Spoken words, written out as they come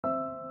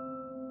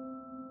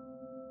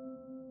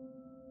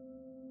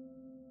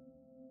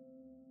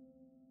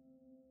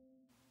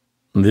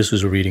This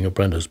is a reading of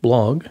Brenda's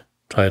blog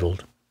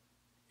titled,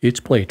 It's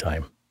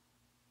Playtime.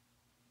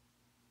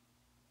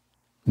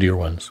 Dear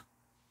ones,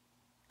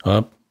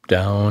 up,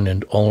 down,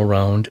 and all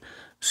around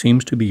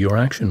seems to be your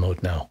action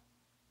mode now.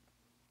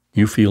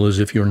 You feel as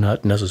if you're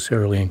not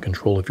necessarily in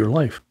control of your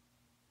life.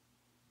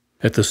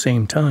 At the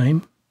same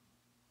time,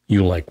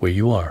 you like where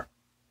you are.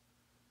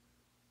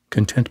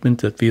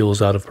 Contentment that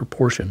feels out of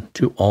proportion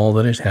to all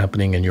that is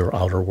happening in your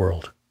outer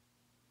world.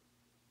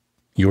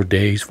 Your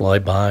days fly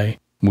by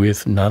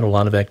with not a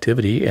lot of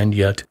activity, and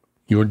yet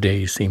your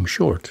days seem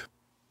short,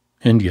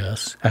 and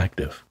yes,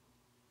 active.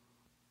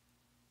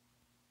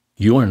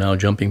 You are now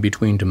jumping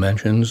between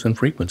dimensions and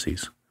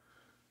frequencies.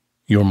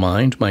 Your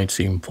mind might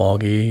seem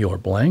foggy or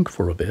blank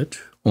for a bit,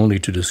 only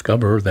to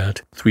discover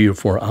that 3 or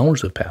 4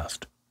 hours have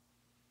passed.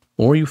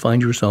 Or you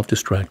find yourself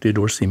distracted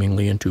or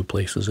seemingly in 2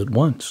 places at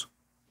once.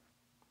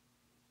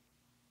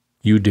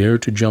 You dare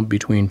to jump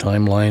between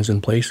timelines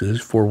and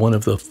places for one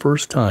of the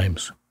first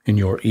times in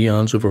your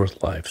eons of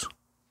Earth lives.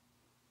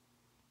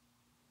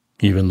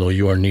 Even though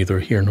you are neither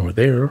here nor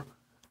there,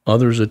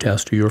 others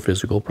attest to your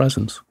physical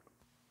presence.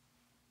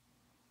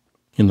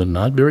 In the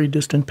not very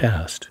distant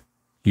past,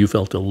 you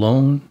felt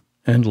alone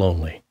and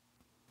lonely.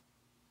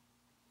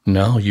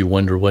 Now you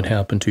wonder what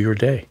happened to your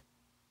day.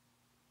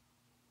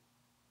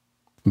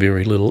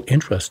 Very little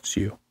interests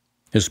you,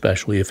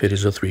 especially if it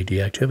is a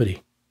 3D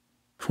activity,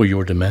 for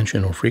your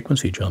dimension or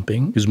frequency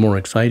jumping is more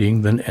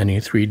exciting than any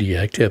 3D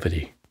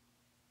activity.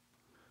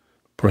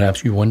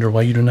 Perhaps you wonder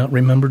why you do not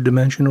remember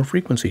dimension or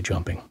frequency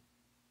jumping.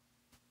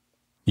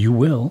 You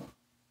will,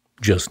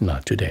 just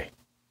not today.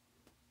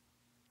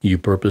 You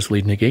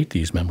purposely negate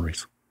these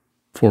memories,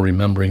 for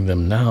remembering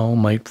them now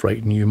might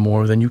frighten you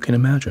more than you can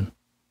imagine.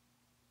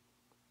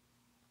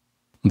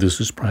 This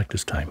is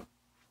practice time.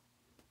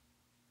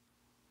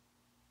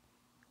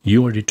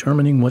 You are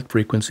determining what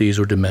frequencies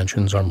or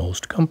dimensions are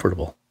most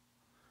comfortable.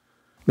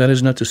 That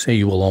is not to say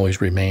you will always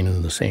remain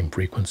in the same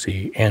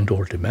frequency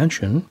and/or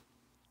dimension,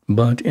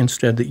 but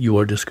instead that you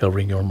are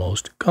discovering your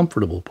most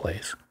comfortable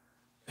place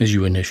as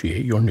you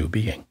initiate your new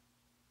being.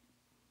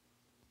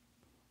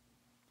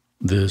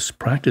 This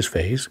practice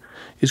phase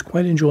is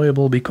quite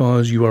enjoyable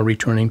because you are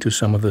returning to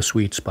some of the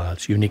sweet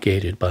spots you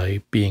negated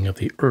by being of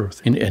the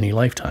earth in any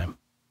lifetime.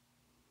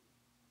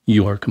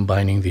 You are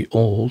combining the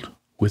old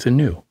with the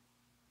new,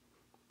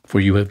 for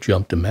you have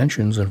jumped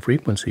dimensions and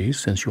frequencies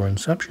since your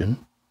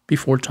inception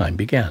before time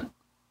began.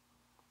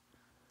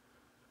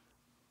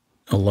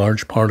 A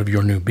large part of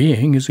your new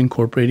being is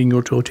incorporating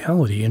your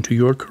totality into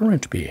your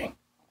current being.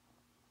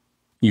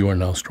 You are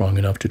now strong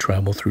enough to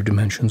travel through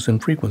dimensions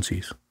and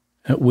frequencies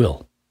at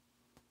will,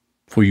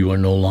 for you are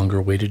no longer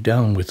weighted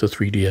down with the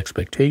 3D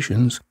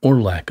expectations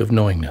or lack of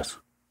knowingness.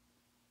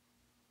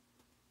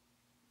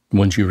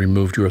 Once you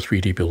removed your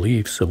 3D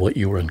beliefs of what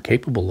you were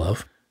incapable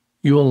of,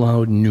 you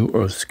allowed new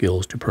earth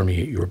skills to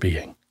permeate your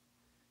being,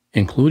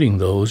 including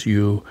those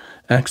you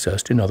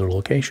accessed in other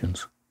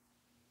locations.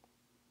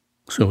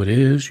 So it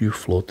is you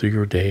float through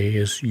your day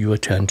as you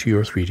attend to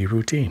your 3D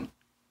routine.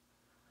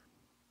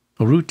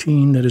 A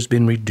routine that has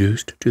been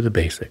reduced to the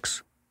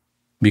basics,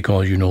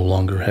 because you no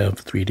longer have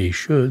 3D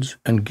shoulds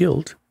and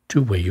guilt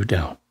to weigh you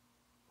down.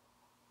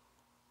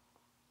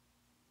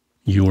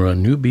 You are a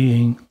new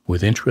being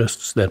with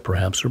interests that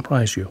perhaps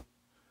surprise you.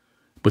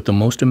 But the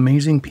most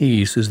amazing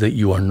piece is that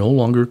you are no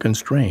longer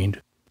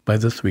constrained by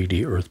the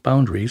 3D Earth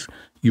boundaries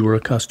you were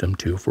accustomed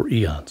to for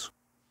eons.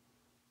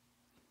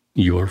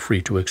 You are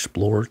free to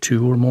explore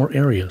 2 or more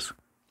areas,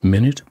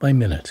 minute by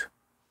minute.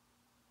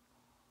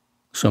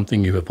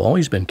 Something you have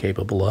always been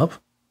capable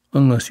of,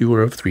 unless you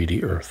were of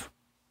 3D Earth.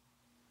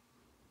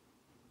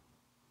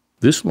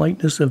 This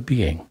lightness of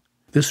being,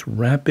 this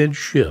rapid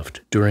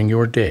shift during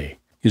your day,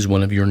 is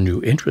one of your new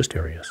interest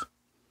areas.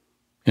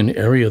 An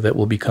area that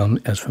will become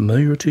as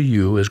familiar to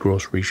you as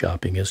grocery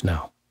shopping is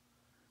now,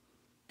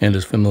 and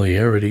as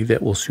familiarity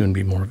that will soon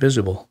be more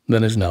visible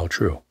than is now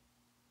true.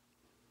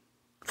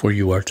 For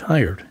you are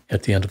tired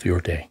at the end of your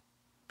day,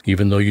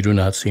 even though you do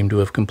not seem to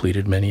have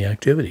completed many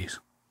activities.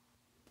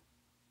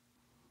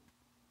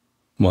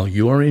 While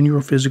you are in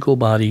your physical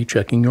body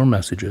checking your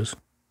messages,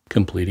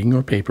 completing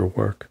your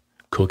paperwork,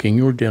 cooking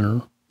your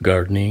dinner,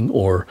 gardening,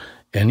 or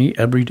any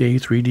everyday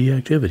 3D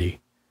activity,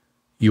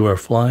 you are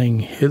flying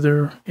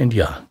hither and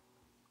yon,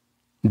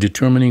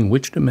 determining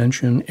which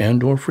dimension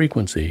and/or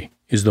frequency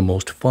is the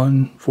most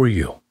fun for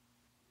you.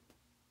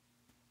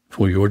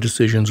 For your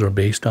decisions are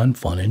based on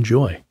fun and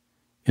joy,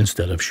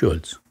 instead of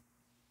shoulds.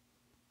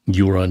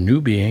 You are a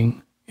new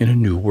being in a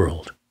new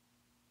world,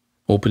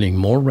 opening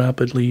more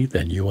rapidly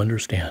than you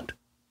understand.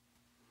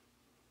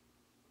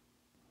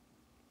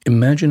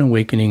 Imagine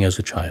awakening as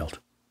a child,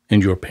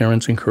 and your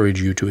parents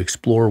encourage you to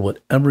explore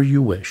whatever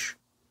you wish,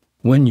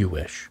 when you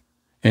wish,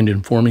 and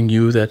informing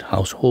you that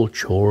household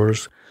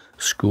chores,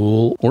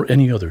 school, or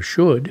any other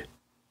should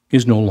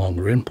is no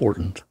longer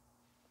important.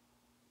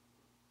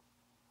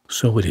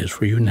 So it is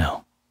for you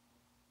now.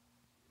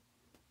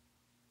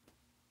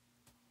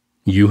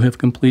 You have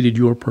completed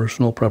your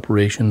personal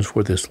preparations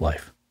for this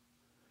life.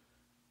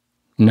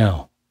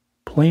 Now,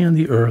 Play on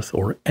the earth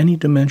or any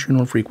dimension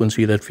or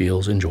frequency that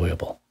feels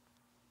enjoyable.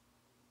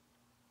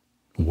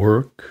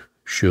 Work,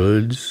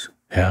 shoulds,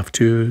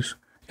 have-tos,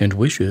 and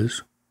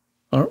wishes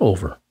are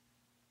over.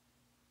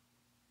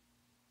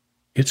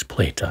 It's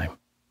playtime.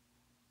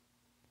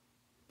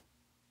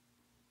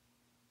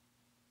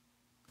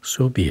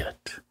 So be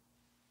it.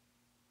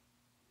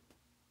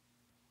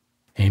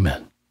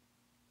 Amen.